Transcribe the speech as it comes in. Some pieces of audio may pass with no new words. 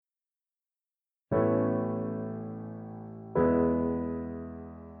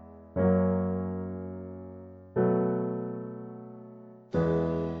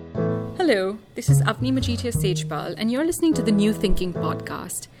Hello, this is Avni Majitia Sejpal, and you're listening to the New Thinking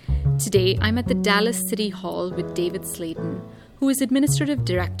podcast. Today, I'm at the Dallas City Hall with David Slayton, who is Administrative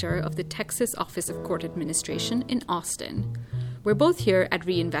Director of the Texas Office of Court Administration in Austin. We're both here at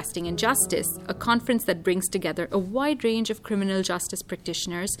Reinvesting in Justice, a conference that brings together a wide range of criminal justice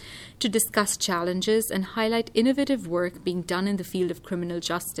practitioners to discuss challenges and highlight innovative work being done in the field of criminal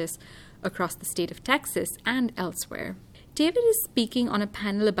justice across the state of Texas and elsewhere. David is speaking on a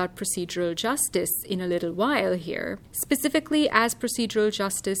panel about procedural justice in a little while here, specifically as procedural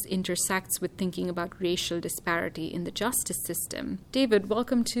justice intersects with thinking about racial disparity in the justice system. David,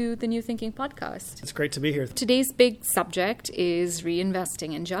 welcome to the New Thinking podcast. It's great to be here. Today's big subject is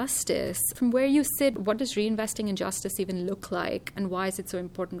reinvesting in justice. From where you sit, what does reinvesting in justice even look like, and why is it so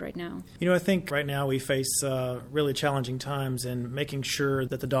important right now? I think right now we face really challenging times in making sure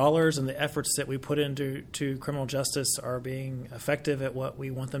that the dollars and the efforts that we put into criminal justice are being effective at what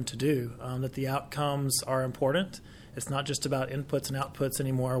we want them to do, that the outcomes are important. It's not just about inputs and outputs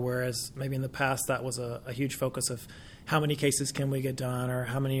anymore, whereas maybe in the past that was a huge focus of how many cases can we get done or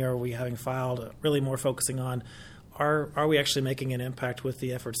how many are we having filed, really more focusing on are we actually making an impact with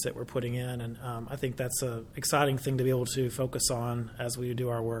the efforts that we're putting in? And I think that's an exciting thing to be able to focus on as we do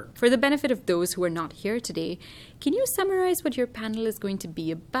our work. For the benefit of those who are not here today, can you summarize what your panel is going to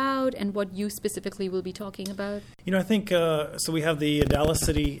be about and what you specifically will be talking about? I think, so we have the Dallas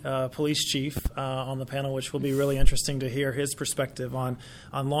City Police Chief on the panel, which will be really interesting to hear his perspective on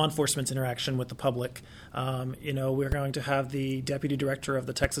law enforcement's interaction with the public. We're going to have the Deputy Director of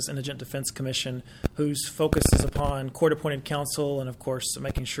the Texas Indigent Defense Commission, whose focus is upon court-appointed counsel and, of course,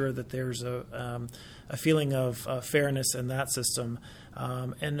 making sure that there's a feeling of fairness in that system.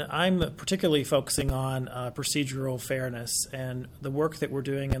 And I'm particularly focusing on procedural fairness and the work that we're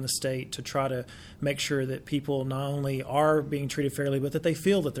doing in the state to try to make sure that people not only are being treated fairly, but that they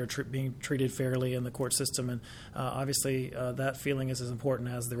feel that they're being treated fairly in the court system. And obviously, that feeling is as important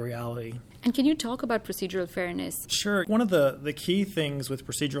as the reality. And can you talk about procedural fairness? Sure. One of the key things with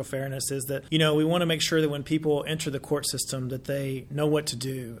procedural fairness is that, we want to make sure that when people enter the court system that they know what to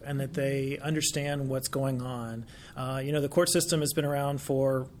do and that they understand what's going on. The court system has been around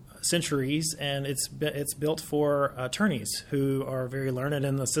for centuries, and it's built for attorneys who are very learned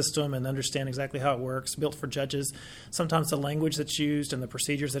in the system and understand exactly how it works, built for judges. Sometimes the language that's used and the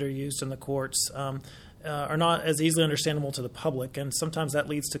procedures that are used in the courts are not as easily understandable to the public, and sometimes that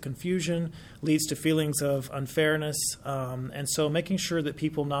leads to confusion, leads to feelings of unfairness, and so making sure that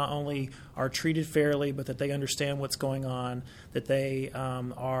people not only are treated fairly, but that they understand what's going on, that they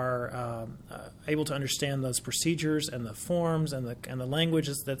are able to understand those procedures and the forms and the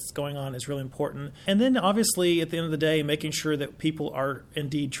languages that's going on is really important. And then obviously at the end of the day, making sure that people are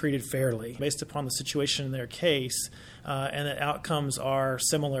indeed treated fairly based upon the situation in their case, and that outcomes are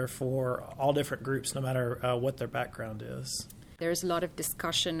similar for all different groups, no matter what their background is. There's a lot of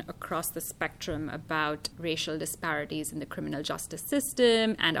discussion across the spectrum about racial disparities in the criminal justice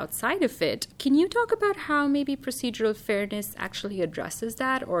system and outside of it. Can you talk about how maybe procedural fairness actually addresses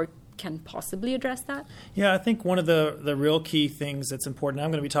that or can possibly address that? Yeah, I think one of the real key things that's important,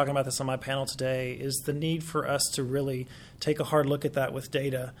 I'm going to be talking about this on my panel today, is the need for us to really take a hard look at that with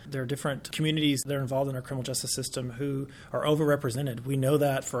data. There are different communities that are involved in our criminal justice system who are overrepresented. We know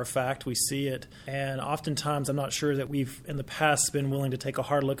that for a fact. We see it. And oftentimes I'm not sure that we've in the past been willing to take a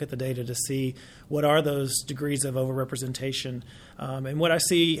hard look at the data to see what are those degrees of overrepresentation. And what I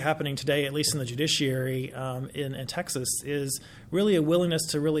see happening today, at least in the judiciary in Texas, is really a willingness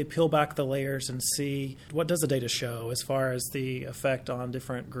to really peel back the layers and see what does the data show as far as the effect on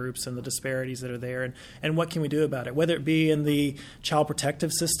different groups and the disparities that are there, and what can we do about it, whether it be in the child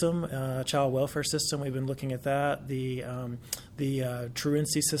protective system, child welfare system. We've been looking at that, the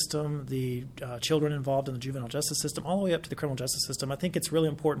truancy system, the children involved in the juvenile justice system, all the way up to the criminal justice system. I think it's really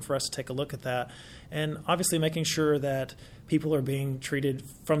important for us to take a look at that, and obviously making sure that people are being treated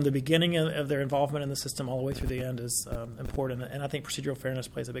from the beginning of their involvement in the system all the way through the end is important, and I think procedural fairness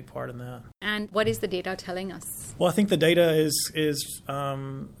plays a big part in that. And what is the data telling us? Well, I think the data is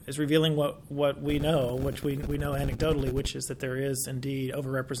revealing what we know, which we know anecdotally, which is that there is indeed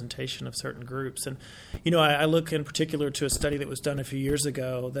overrepresentation of certain groups. And I look in particular to a study that was done a few years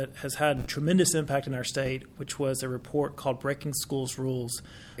ago that has had tremendous impact in our state, which was a report called Breaking Schools Rules.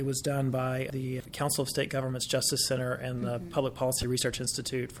 It was done by the Council of State Governments Justice Center and the Public Policy Research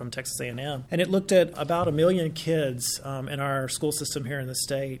Institute from Texas A&M. And it looked at about 1 million kids in our school system here in the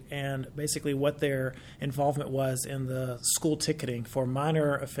state, and basically what their involvement was in the school ticketing for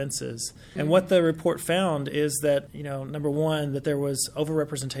minor offenses. And what the report found is that, number one, that there was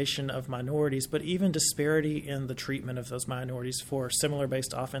overrepresentation of minorities, but even disparity in the treatment of those minorities for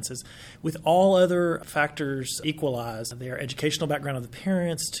similar-based offenses, with all other factors equalized, their educational background of the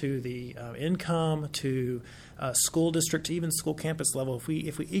parents, to the income, to school district, to even school campus level.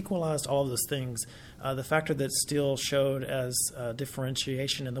 If we equalized all of those things, the factor that still showed as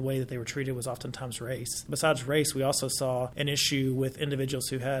differentiation in the way that they were treated was oftentimes race. Besides race, we also saw an issue with individuals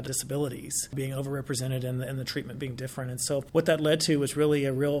who had disabilities being overrepresented and the treatment being different. And so what that led to was really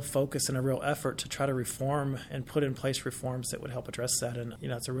a real focus and a real effort to try to reform and put in place reforms that would help address that. And,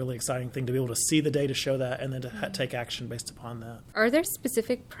 it's a really exciting thing to be able to see the data show that and then to take action based upon that. Are there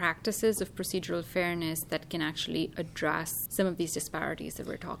specific practices of procedural fairness that can actually address some of these disparities that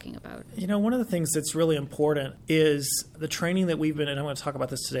we're talking about? One of the things that's really important is the training that we've been, and I'm going to talk about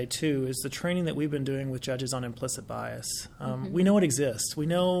this today too, is the training that we've been doing with judges on implicit bias. We know it exists. We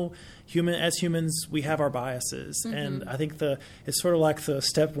know as humans, we have our biases. And I think it's sort of like the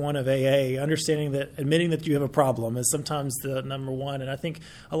step one of AA, admitting that you have a problem is sometimes the number one. And I think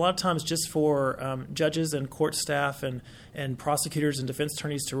a lot of times just for judges and court staff and prosecutors and defense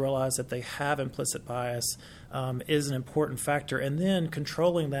attorneys to realize that they have implicit bias is an important factor. And then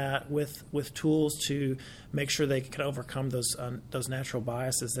controlling that with tools to make sure they can overcome those natural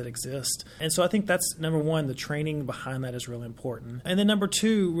biases that exist. And so I think that's number one, the training behind that is really important. And then number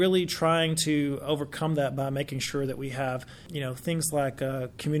two, really trying to overcome that by making sure that we have, things like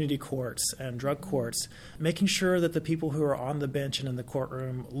community courts and drug courts, making sure that the people who are on the bench and in the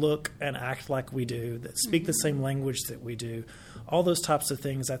courtroom look and act like we do, that speak the same language that we do. All those types of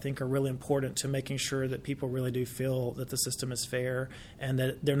things I think are really important to making sure that people really do feel that the system is fair and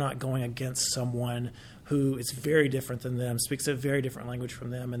that they're not going against someone who is very different than them, speaks a very different language from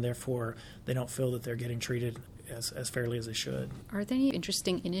them, and therefore they don't feel that they're getting treated as fairly as they should. Are there any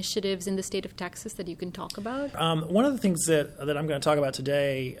interesting initiatives in the state of Texas that you can talk about? One of the things that I'm going to talk about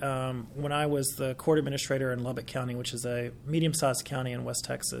today, when I was the court administrator in Lubbock County, which is a medium-sized county in West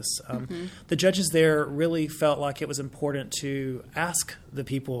Texas, the judges there really felt like it was important to ask the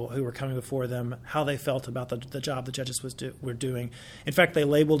people who were coming before them how they felt about the job the judges were doing. In fact, they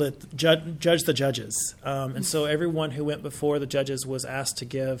labeled it Judge the Judges. And so everyone who went before the judges was asked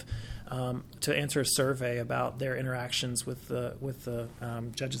to answer a survey about their interactions with the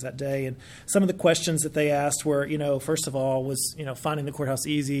judges that day. And some of the questions that they asked were, first of all, was, finding the courthouse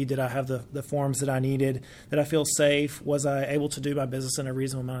easy? Did I have the forms that I needed? Did I feel safe? Was I able to do my business in a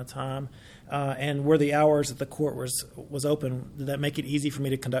reasonable amount of time? And were the hours that the court was open, did that make it easy for me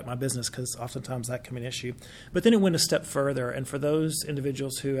to conduct my business? Because oftentimes that can be an issue. But then it went a step further, and for those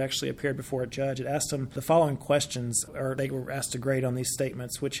individuals who actually appeared before a judge, it asked them the following questions, or they were asked to grade on these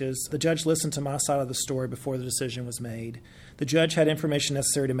statements, which is, the judge listened to my side of the story before the decision was made. The judge had information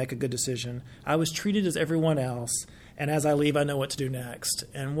necessary to make a good decision. I was treated as everyone else, and as I leave, I know what to do next.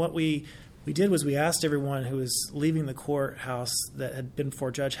 And what we did was we asked everyone who was leaving the courthouse that had been before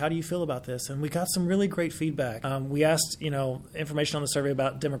a judge, how do you feel about this? And we got some really great feedback. We asked, information on the survey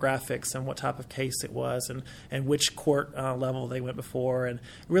about demographics and what type of case it was and which court level they went before, and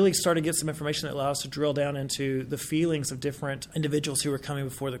really started to get some information that allowed us to drill down into the feelings of different individuals who were coming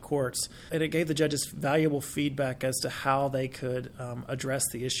before the courts. And it gave the judges valuable feedback as to how they could address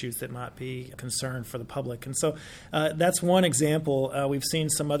the issues that might be a concern for the public. And so that's one example. We've seen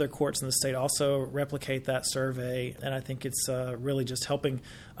some other courts in the state also replicate that survey, and I think it's really just helping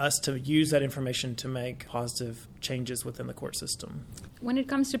us to use that information to make positive changes within the court system. When it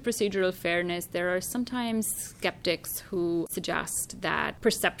comes to procedural fairness, there are sometimes skeptics who suggest that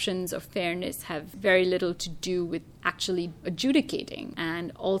perceptions of fairness have very little to do with actually adjudicating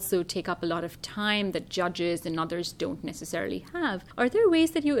and also take up a lot of time that judges and others don't necessarily have. Are there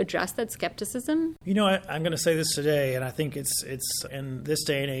ways that you address that skepticism? I'm going to say this today, and I think it's in this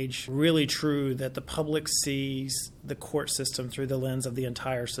day and age really true that the public sees the court system through the lens of the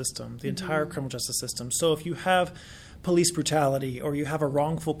entire system, the entire criminal justice system. So if you have police brutality, or you have a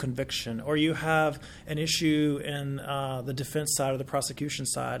wrongful conviction, or you have an issue in the defense side or the prosecution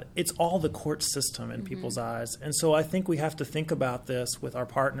side, it's all the court system in people's eyes. And so I think we have to think about this with our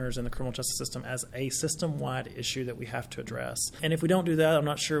partners in the criminal justice system as a system-wide issue that we have to address. And if we don't do that, I'm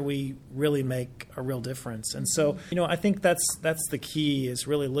not sure we really make a real difference. And so, I think that's the key, is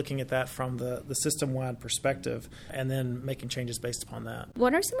really looking at that from the system-wide perspective and then making changes based upon that.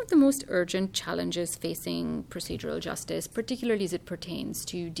 What are some of the most urgent challenges facing procedural justice, particularly as it pertains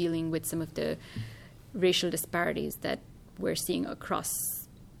to dealing with some of the racial disparities that we're seeing across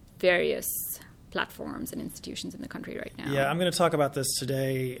various platforms and institutions in the country right now. Yeah, I'm going to talk about this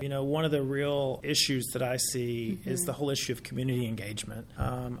today. One of the real issues that I see is the whole issue of community engagement.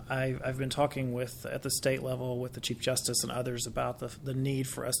 I've been talking at the state level with the Chief Justice and others about the need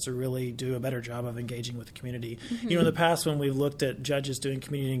for us to really do a better job of engaging with the community. In the past, when we've looked at judges doing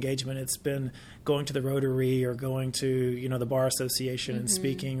community engagement, it's been going to the Rotary or going to the Bar Association and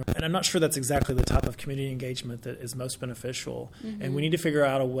speaking. And I'm not sure that's exactly the type of community engagement that is most beneficial. And we need to figure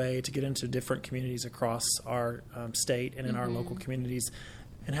out a way to get into different communities across our state and in our local communities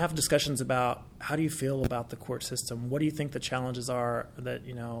and have discussions about how do you feel about the court system? What do you think the challenges are that,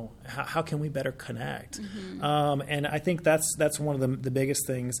 how can we better connect? And I think that's one of the biggest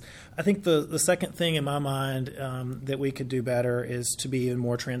things. I think the second thing in my mind that we could do better is to be even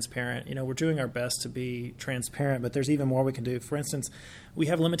more transparent. We're doing our best to be transparent, but there's even more we can do. For instance, we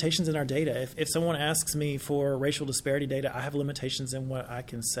have limitations in our data. If someone asks me for racial disparity data, I have limitations in what I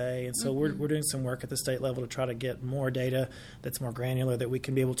can say. And so we're doing some work at the state level to try to get more data that's more granular, that we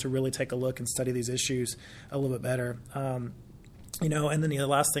can be able to really take a look and study these issues a little bit better. And then the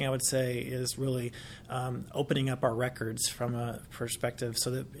last thing I would say is really opening up our records from a perspective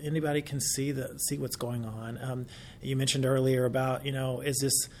so that anybody can see what's going on. You mentioned earlier about, is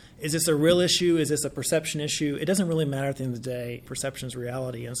this a real issue? Is this a perception issue? It doesn't really matter at the end of the day. Perception is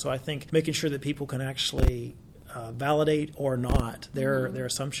reality. And so I think making sure that people can actually validate or not their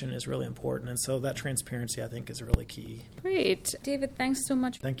assumption is really important. And so that transparency, I think, is really key. Great. David, thanks so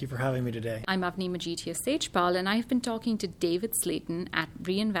much. Thank you for having me today. I'm Avni Majithia Sejpal, and I've been talking to David Slayton at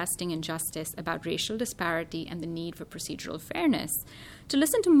Reinvesting in Justice about racial disparity and the need for procedural fairness. To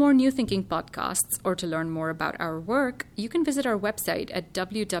listen to more New Thinking podcasts or to learn more about our work, you can visit our website at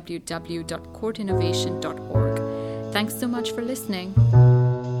www.courtinnovation.org. Thanks so much for listening.